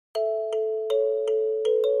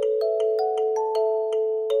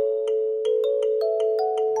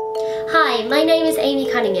Hi, my name is Amy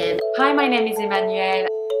Cunningham. Hi, my name is Emmanuel.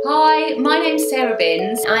 Hi, my name's Sarah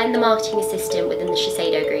Binns. I'm the marketing assistant within the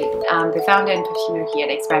Shiseido Group. I'm the founder and perfumer here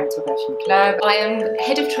at Experimental Perfume Club. I am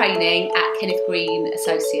head of training at Kenneth Green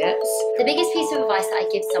Associates. The biggest piece of advice that I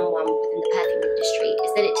give someone within the perfume industry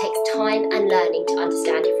is that it takes time and learning to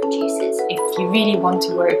understand different juices. If you really want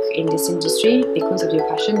to work in this industry because of your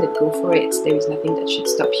passion, then go for it. There is nothing that should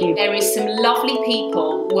stop you. There is some lovely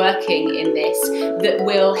people working in this that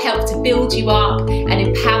will help to build you up and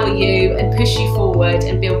empower you and push you forward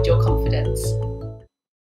and build your confidence.